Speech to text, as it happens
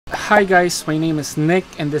Hi guys, my name is Nick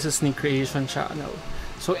and this is Nickreation channel.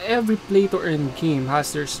 So every play to earn game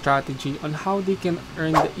has their strategy on how they can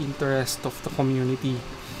earn the interest of the community.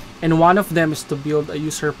 And one of them is to build a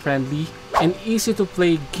user-friendly and easy to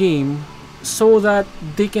play game so that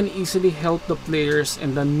they can easily help the players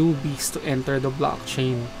and the newbies to enter the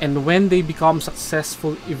blockchain. And when they become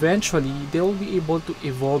successful eventually, they'll be able to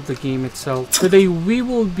evolve the game itself. Today we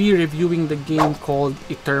will be reviewing the game called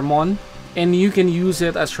Etermon, and you can use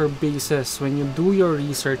it as your basis when you do your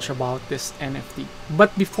research about this NFT.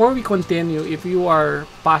 But before we continue, if you are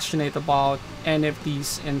passionate about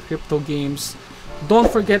NFTs and crypto games, don't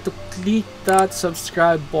forget to click that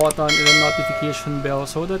subscribe button and the notification bell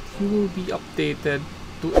so that you will be updated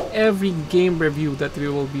to every game review that we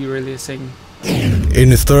will be releasing.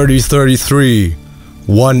 In 3033,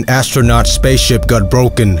 one astronaut spaceship got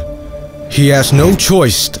broken. He has no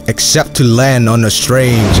choice except to land on a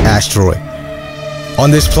strange asteroid. On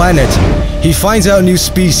this planet, he finds out new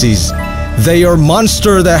species. They are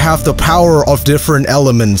monsters that have the power of different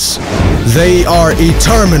elements. They are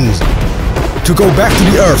Etermon. To go back to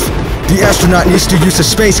the Earth, the astronaut needs to use a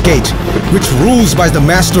space gate, which rules by the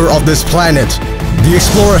master of this planet. The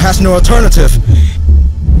explorer has no alternative.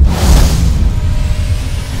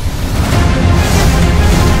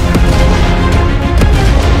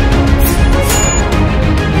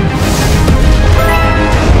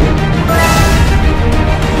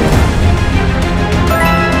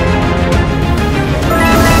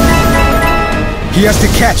 He has to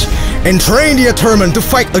catch and train the Etermon to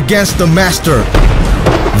fight against the master.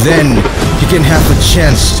 Then he can have a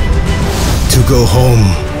chance to go home.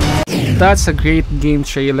 That's a great game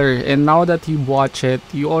trailer, and now that you watch it,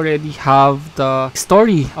 you already have the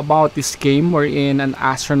story about this game wherein an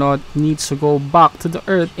astronaut needs to go back to the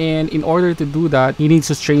Earth, and in order to do that, he needs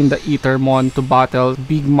to train the Etermon to battle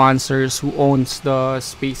big monsters who owns the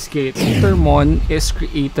space gate. Etermon is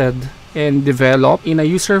created and developed in a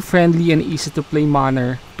user-friendly and easy-to-play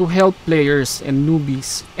manner to help players and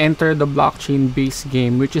newbies enter the blockchain-based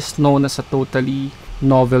game, which is known as a totally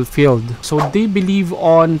novel field. So they believe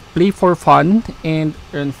on play for fun and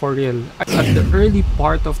earn for real. At the early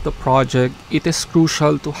part of the project, it is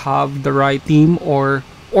crucial to have the right team or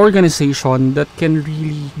organization that can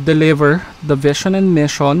really deliver the vision and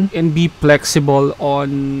mission and be flexible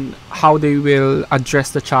on how they will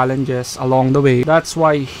address the challenges along the way. That's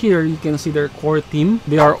why here you can see their core team.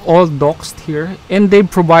 They are all doxed here and they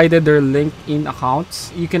provided their LinkedIn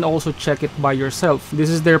accounts. You can also check it by yourself. This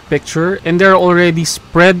is their picture and they're already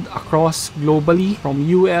spread across globally from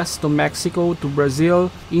US to Mexico to Brazil,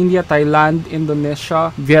 India, Thailand,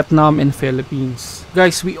 Indonesia, Vietnam, and Philippines.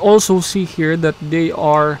 Guys, we also see here that they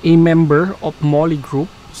are a member of Molly Group.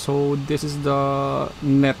 So this is the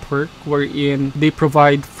network wherein they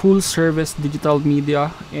provide full service digital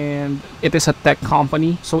media, and it is a tech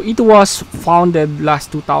company. So it was founded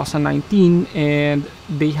last 2019 and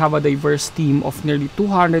they have a diverse team of nearly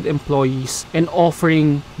 200 employees and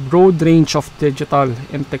offering broad range of digital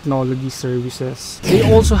and technology services.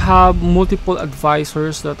 They also have multiple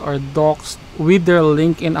advisors that are doxed with their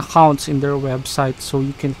LinkedIn accounts in their website, so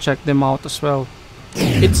you can check them out as well.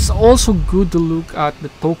 It's also good to look at the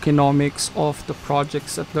tokenomics of the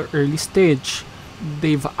projects at the early stage.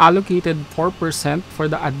 They've allocated 4% for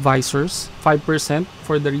the advisors, 5%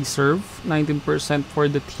 for the reserve, 19% for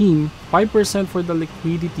the team, 5% for the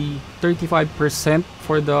liquidity, 35%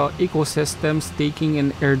 for the ecosystem staking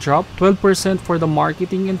and airdrop, 12% for the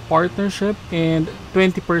marketing and partnership, and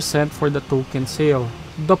 20% for the token sale.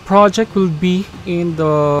 The project will be in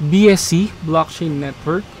the BSC blockchain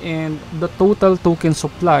network and the total token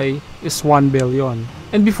supply is 1 billion.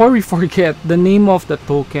 And before we forget, the name of the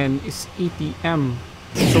token is ETM.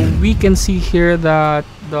 So we can see here that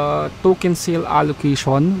the token sale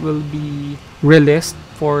allocation will be released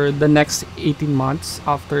for the next 18 months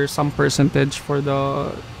after some percentage for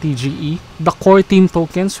the TGE. The core team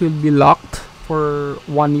tokens will be locked for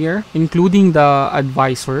 1 year, including the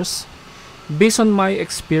advisors. Based on my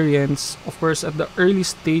experience, of course, at the early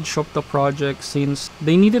stage of the project, since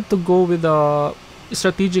they needed to go with the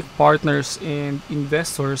strategic partners and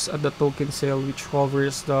investors at the token sale, which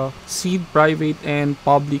covers the seed, private, and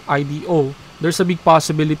public IDO, there's a big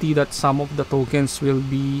possibility that some of the tokens will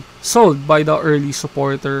be sold by the early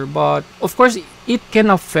supporter. But of course, it can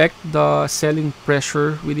affect the selling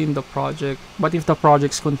pressure within the project. But if the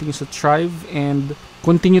project continues to thrive and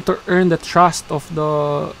continue to earn the trust of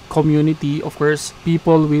the community, of course,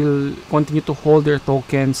 people will continue to hold their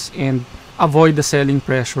tokens and avoid the selling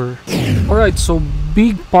pressure. Alright, so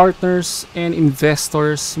big partners and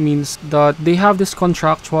investors means that they have this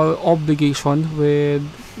contractual obligation with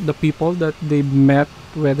the people that they met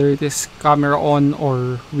whether it is camera on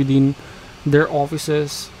or within their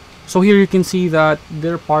offices. So here you can see that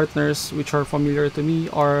their partners, which are familiar to me,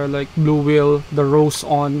 are like Blue Whale, the Rose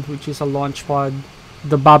On, which is a launchpad,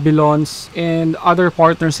 the Babylons, and other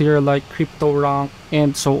partners here like CryptoRank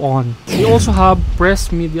and so on. We also have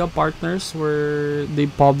press media partners where they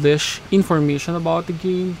publish information about the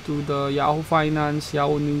game to the Yahoo Finance,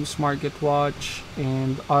 Yahoo News, MarketWatch,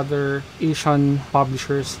 and other Asian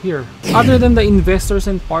publishers here. Other than the investors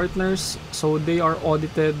and partners, so they are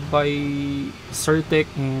audited by CertiK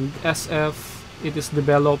and SF. It is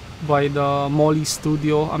developed by the Molly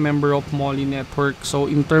Studio, a member of Molly Network. So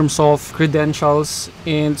in terms of credentials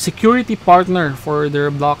and security partner for their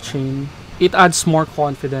blockchain, it adds more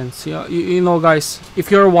confidence. Yeah, you know guys, if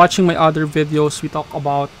you're watching my other videos, we talk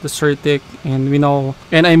about the CertiK, and we know,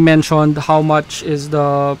 and I mentioned how much is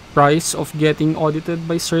the price of getting audited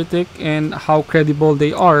by CertiK and how credible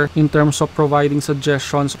they are in terms of providing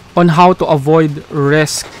suggestions on how to avoid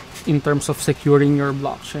risk in terms of securing your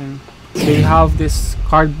blockchain. They have this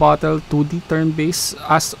card battle 2D turn-based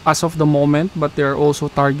as of the moment, but they're also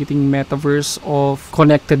targeting metaverse of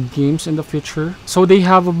connected games in the future. So they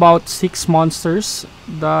have about 6 monsters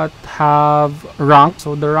that have rank.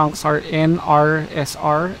 So the ranks are N, R,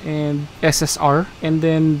 SR, and SSR. And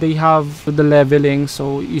then they have the leveling.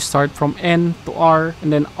 So you start from N to R,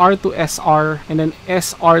 and then R to SR, and then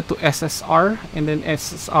SR to SSR, and then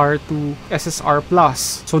SSR to SSR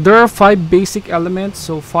plus. So there are 5 basic elements.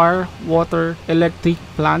 So fire, water, electric,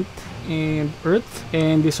 plant, and earth,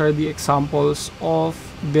 and these are the examples of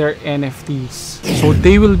their NFTs. So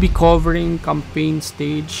they will be covering campaign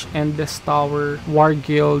stage, endless tower, war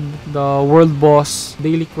guild, the world boss,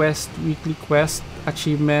 daily quest, weekly quest,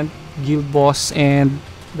 achievement, guild boss, and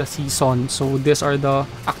the season. So these are the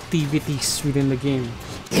activities within the game.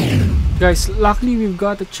 Guys, luckily we've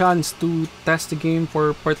got a chance to test the game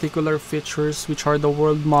for particular features, which are the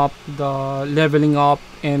world map, the leveling up,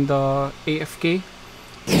 and the AFK.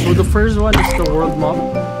 So the first one is the world map.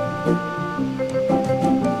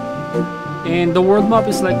 And the world map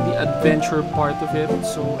is like the adventure part of it.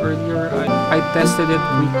 So earlier I tested it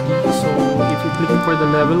weekly. So if you click for the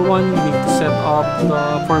level 1, you need to set up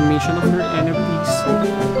the formation of your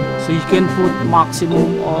NFTs. So you can put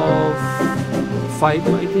maximum of 5,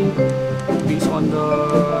 I think, based on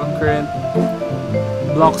the current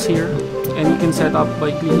blocks here. And you can set up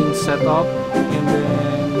by clicking setup and then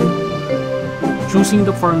choosing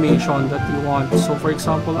the formation that you want. So for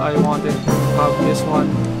example, I wanted to have this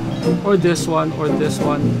one or this one or this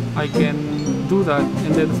one. I can do that.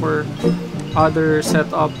 And then for other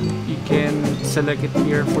setup, you can select it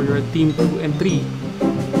here for your team 2 and 3.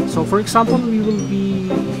 So for example, we will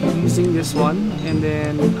be using this one, and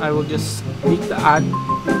then I will just click the add,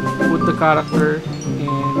 put the character,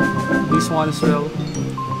 and this one as well.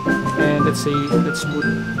 And let's put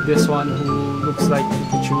this one who looks like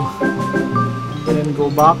Pikachu. And then go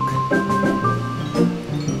back,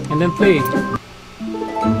 and then play.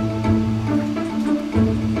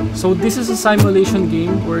 So this is a simulation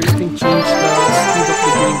game where you can change the speed of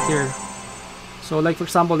the game here. So like for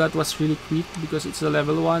example, that was really quick because it's a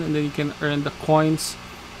level 1, and then you can earn the coins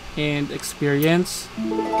and experience.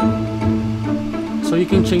 So you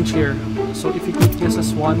can change here. So if you click this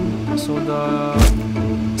as 1, so the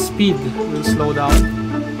speed will slow down,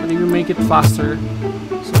 but if you make it faster,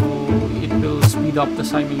 so it will speed up the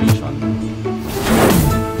simulation.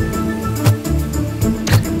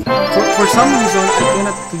 For some reason, I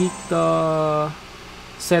cannot click the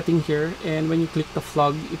setting here, and when you click the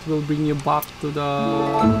flag, it will bring you back to the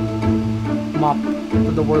map,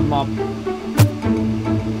 to the world map.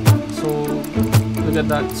 So look at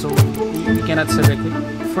that. So we cannot select it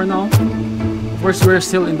for now. Of course, we're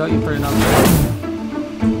still in the internal.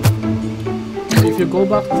 So if you go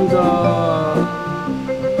back to the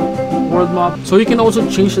world map, so you can also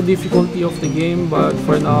change the difficulty of the game, but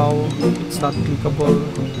for now it's not clickable,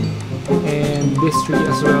 and this tree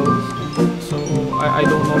as well. So I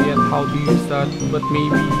don't know yet how to use that, but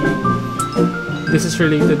maybe this is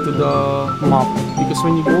related to the map, because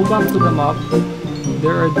when you go back to the map,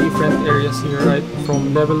 there are different areas here, right?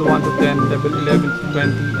 From level 1 to 10, level 11 to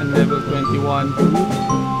 20, and level 21 to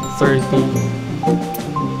 30.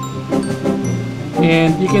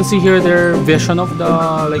 And you can see here their vision of the,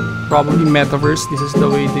 like, probably metaverse. This is the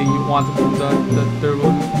way they want to do that,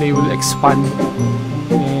 they will expand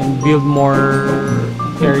and build more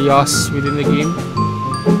areas within the game.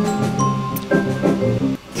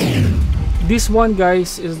 This one,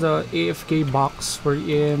 guys, is the AFK box,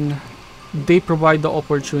 wherein they provide the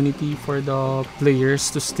opportunity for the players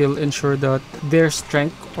to still ensure that their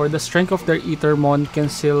strength or the strength of their Etermon can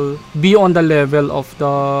still be on the level of the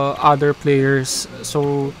other players.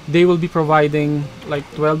 So they will be providing like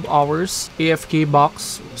 12 hours AFK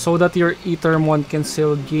box so that your Etermon can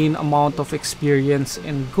still gain amount of experience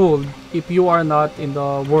and gold if you are not in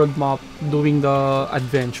the world map doing the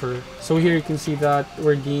adventure. So here you can see that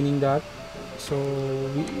we're gaining that. So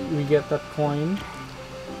we get that coin,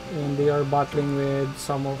 and they are battling with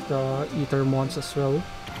some of the Etermons as well.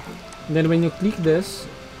 And then when you click this,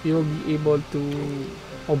 you'll be able to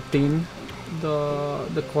obtain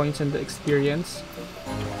the coins and the experience,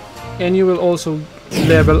 and you will also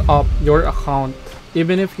level up your account.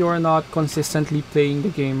 Even if you are not consistently playing the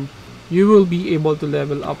game, you will be able to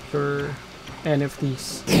level up your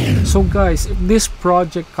NFTs. So guys, if this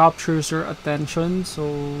project captures your attention, so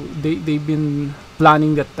they've been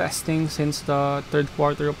planning the testing since the third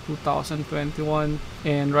quarter of 2021,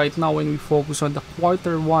 and right now when we focus on the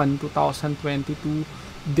Q1 2022,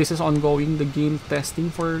 this is ongoing, the game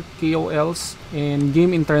testing for KOLs and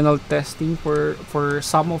game internal testing for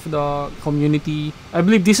some of the community. I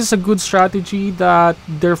believe this is a good strategy that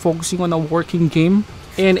they're focusing on a working game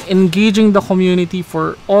and engaging the community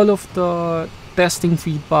for all of the testing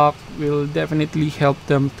feedback will definitely help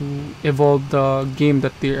them to evolve the game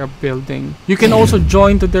that they are building. You can also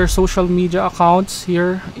join to their social media accounts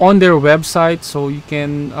here on their website, so you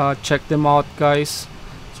can check them out, guys.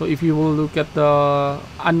 So if you will look at the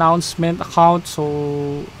announcement account,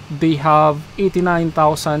 so they have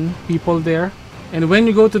 89,000 people there. And when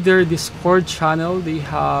you go to their Discord channel, they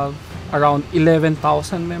have around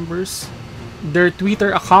 11,000 members. Their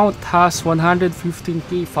Twitter account has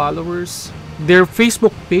 115k followers. Their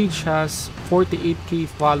Facebook page has 48k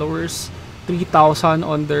followers, 3,000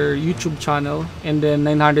 on their YouTube channel, and then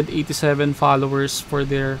 987 followers for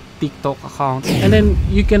their TikTok account. And then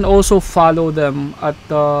you can also follow them at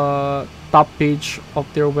the top page of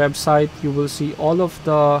their website. You will see all of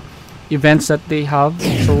the events that they have.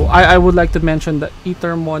 So I would like to mention the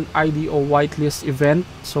Etermon IDO whitelist event.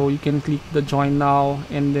 So you can click the join now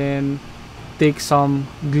and then take some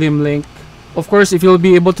Glim link. Of course, if you'll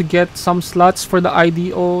be able to get some slots for the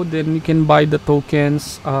IDO, then you can buy the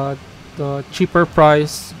tokens at the cheaper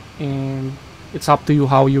price, and it's up to you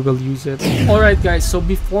how you will use it. Alright guys, so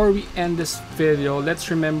before we end this video,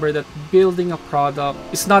 let's remember that building a product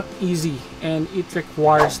is not easy, and it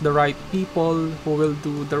requires the right people who will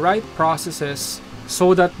do the right processes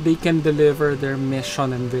so that they can deliver their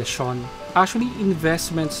mission and vision. Actually,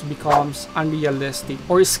 investments becomes unrealistic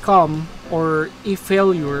or scam or a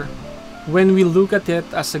failure when we look at it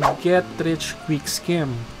as a get-rich-quick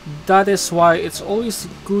scheme. That is why it's always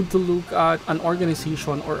good to look at an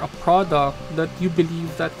organization or a product that you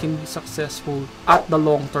believe that can be successful at the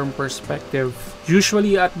long-term perspective.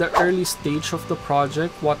 Usually at the early stage of the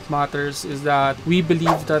project, what matters is that we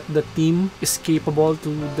believe that the team is capable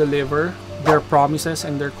to deliver their promises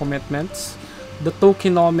and their commitments. The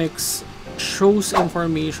tokenomics shows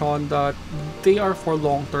information that they are for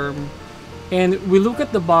long-term. And we look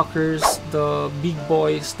at the backers, the big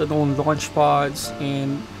boys, the known launchpads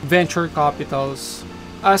and venture capitals,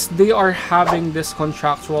 as they are having this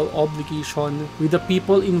contractual obligation with the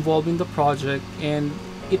people involved in the project, and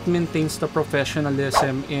it maintains the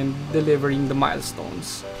professionalism in delivering the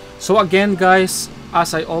milestones. So again guys,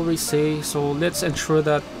 as I always say, so let's ensure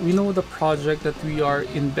that we know the project that we are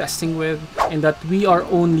investing with and that we are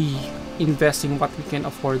only investing what we can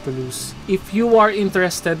afford to lose. If you are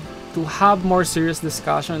interested to have more serious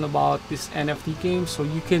discussion about this NFT game, so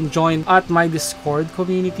you can join at my Discord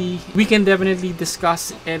community. We can definitely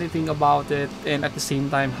discuss anything about it and at the same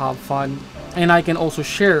time have fun. And I can also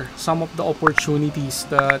share some of the opportunities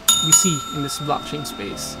that we see in this blockchain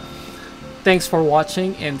space. Thanks for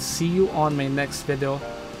watching and see you on my next video.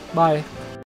 Bye.